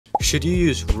should you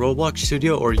use Roblox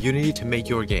Studio or Unity to make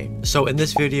your game? So in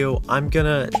this video, I'm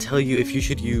gonna tell you if you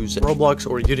should use Roblox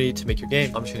or Unity to make your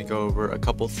game. I'm just gonna go over a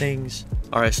couple things.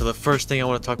 Alright, so the first thing I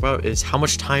want to talk about is how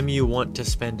much time you want to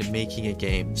spend making a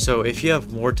game. So if you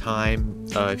have more time,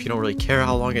 if you don't really care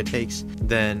how long it takes,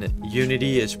 then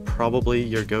Unity is probably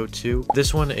your go-to.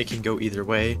 This one, it can go either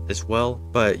way as well,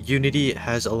 but Unity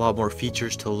has a lot more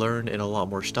features to learn and a lot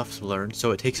more stuff to learn,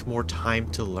 so it takes more time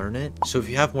to learn it. So if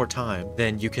you have more time,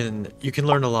 then you can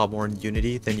learn a lot more in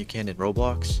Unity than you can in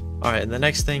Roblox. Alright, and the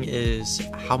next thing is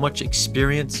how much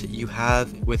experience you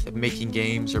have with making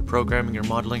games or programming or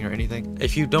modeling or anything.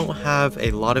 If you don't have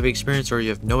a lot of experience or you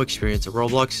have no experience,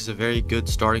 Roblox is a very good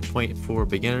starting point for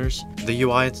beginners. The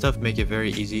UI and stuff make it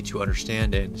very easy to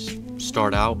understand and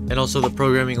start out. And also the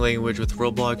programming language with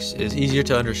Roblox is easier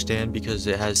to understand because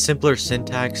it has simpler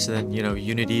syntax than,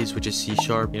 Unity's, which is C#.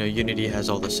 Unity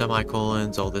has all the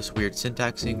semicolons, all this weird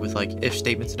syntaxing with like if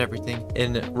statements and everything.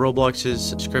 In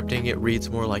Roblox's scripting, it reads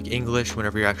more like English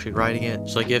whenever you're actually writing it.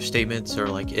 So like if statements are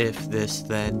like if, this,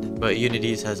 then, but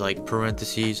Unity's has like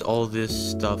parentheses, all this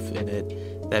stuff in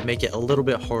it that make it a little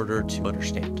bit harder to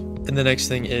understand. And the next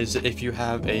thing is if you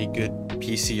have a good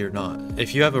PC or not.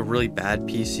 If you have a really bad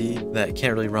PC that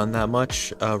can't really run that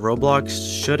much,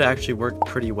 Roblox should actually work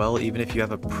pretty well even if you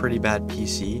have a pretty bad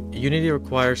PC. Unity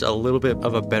requires a little bit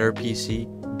of a better PC,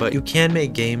 but you can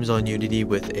make games on Unity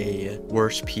with a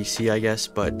worse PC, I guess,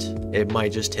 but it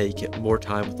might just take more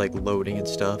time with like loading and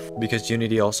stuff because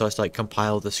Unity also has to like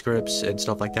compile the scripts and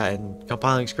stuff like that, and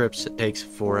compiling scripts takes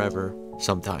forever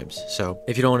sometimes. So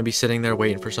if you don't want to be sitting there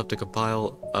waiting for stuff to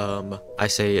compile, I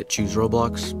say choose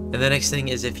Roblox. And the next thing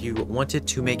is if you wanted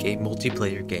to make a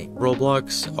multiplayer game.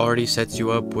 Roblox already sets you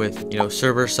up with,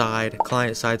 server side,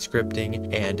 client side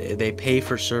scripting, and they pay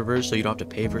for servers, so you don't have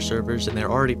to pay for servers, and they're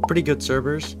already pretty good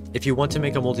servers. If you want to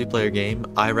make a multiplayer game,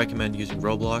 I recommend using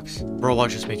Roblox.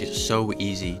 Roblox just makes it so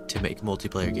easy to make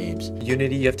multiplayer games.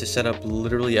 Unity, you have to set up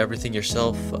literally everything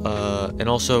yourself, and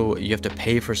also you have to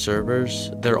pay for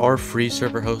servers. There are free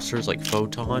server hosters like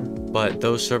Photon, but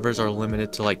those servers are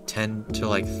limited to like 10 to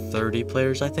like 30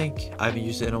 players, I think. I haven't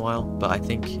used it in a while, but I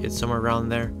think it's somewhere around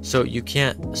there. So you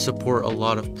can't support a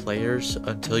lot of players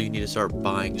until you need to start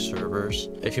buying servers.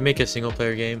 If you make a single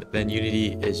player game, then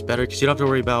Unity is better because you don't have to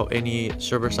worry about any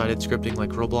server-sided scripting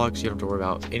like Roblox. You don't have to worry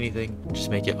about anything. Just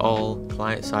make it all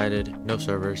client-sided, no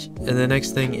servers. And the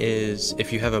next thing is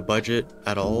if you have a budget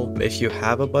at all. If you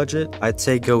have a budget, I'd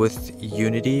say go with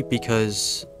Unity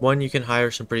because one, you can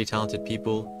hire some pretty talented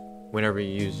people whenever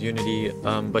you use Unity,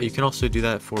 but you can also do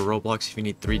that for Roblox if you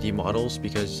need 3D models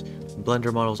because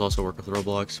Blender models also work with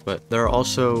Roblox. But there are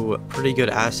also pretty good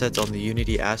assets on the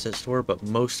Unity asset store, but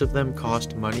most of them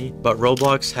cost money. But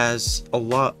Roblox has a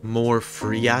lot more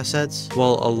free assets.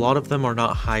 While a lot of them are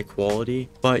not high quality,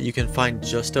 but you can find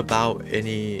just about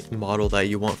any model that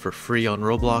you want for free on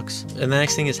Roblox. And the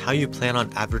next thing is how you plan on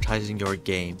advertising your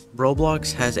game.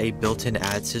 Roblox has a built-in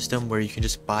ad system where you can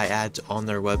just buy ads on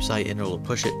their website and it'll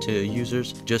push it to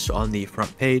users just on the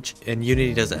front page. And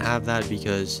Unity doesn't have that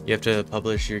because you have to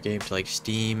publish your game to like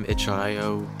Steam,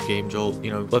 itch.io,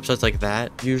 GameJolt, websites like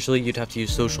that. Usually you'd have to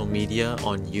use social media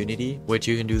on Unity, which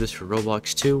you can do this for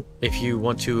Roblox too. If you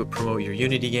want to promote your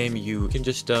Unity game, you can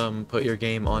just put your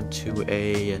game onto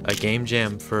a game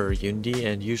jam for Unity,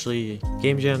 and usually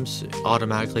game jams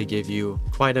automatically give you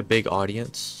quite a big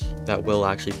audience that will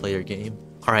actually play your game.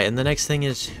 Alright, and the next thing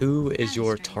is who is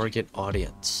your target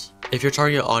audience? If your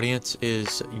target audience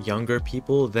is younger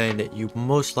people, then you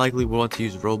most likely want to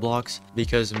use Roblox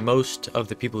because most of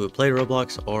the people who play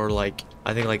Roblox are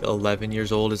I think 11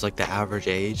 years old is like the average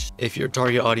age. If your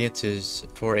target audience is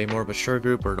for a more mature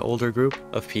group or an older group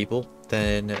of people,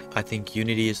 then I think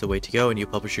Unity is the way to go, and you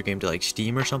publish your game to like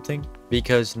Steam or something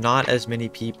because not as many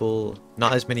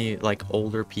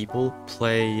older people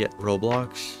play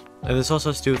Roblox. And this also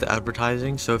has to do with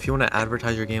advertising. So if you want to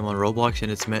advertise your game on Roblox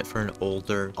and it's meant for an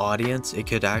older audience, it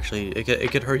could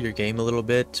hurt your game a little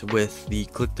bit with the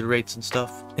click-through rates and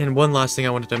stuff. And one last thing I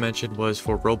wanted to mention was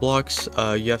for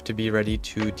Roblox, you have to be ready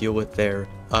to deal with their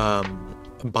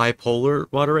bipolar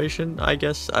moderation, I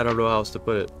guess. I don't know how else to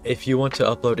put it. If you want to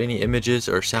upload any images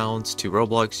or sounds to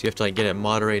Roblox, you have to get it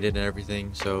moderated and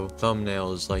everything. So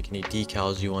thumbnails, any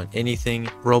decals you want, anything.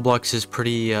 Roblox is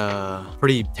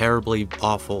pretty terribly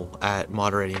awful at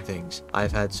moderating things.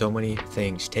 I've had so many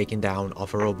things taken down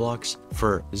off of Roblox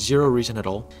for zero reason at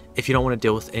all. If you don't want to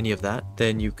deal with any of that,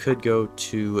 then you could go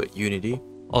to Unity.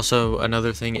 Also,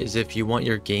 another thing is if you want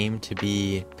your game to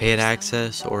be paid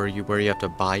access or where you have to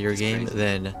buy your game,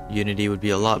 then Unity would be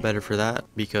a lot better for that,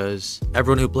 because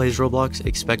everyone who plays Roblox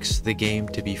expects the game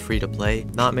to be free to play.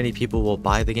 Not many people will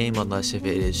buy the game unless if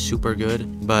it is super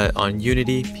good, but on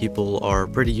Unity, people are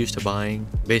pretty used to buying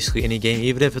basically any game,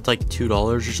 even if it's like $2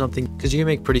 or something, because you can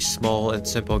make pretty small and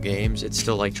simple games. It's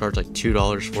still like charge like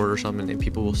 $2 for it or something, and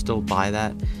people will still buy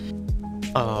that.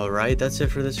 Alright, that's it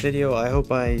for this video. I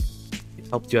hope I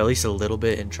helped you at least a little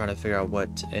bit in trying to figure out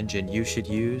what engine you should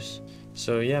use.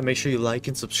 So yeah, make sure you like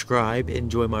and subscribe,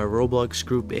 enjoy my Roblox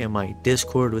group and my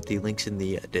Discord with the links in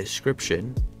the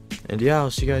description. And yeah,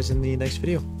 I'll see you guys in the next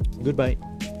video. Goodbye.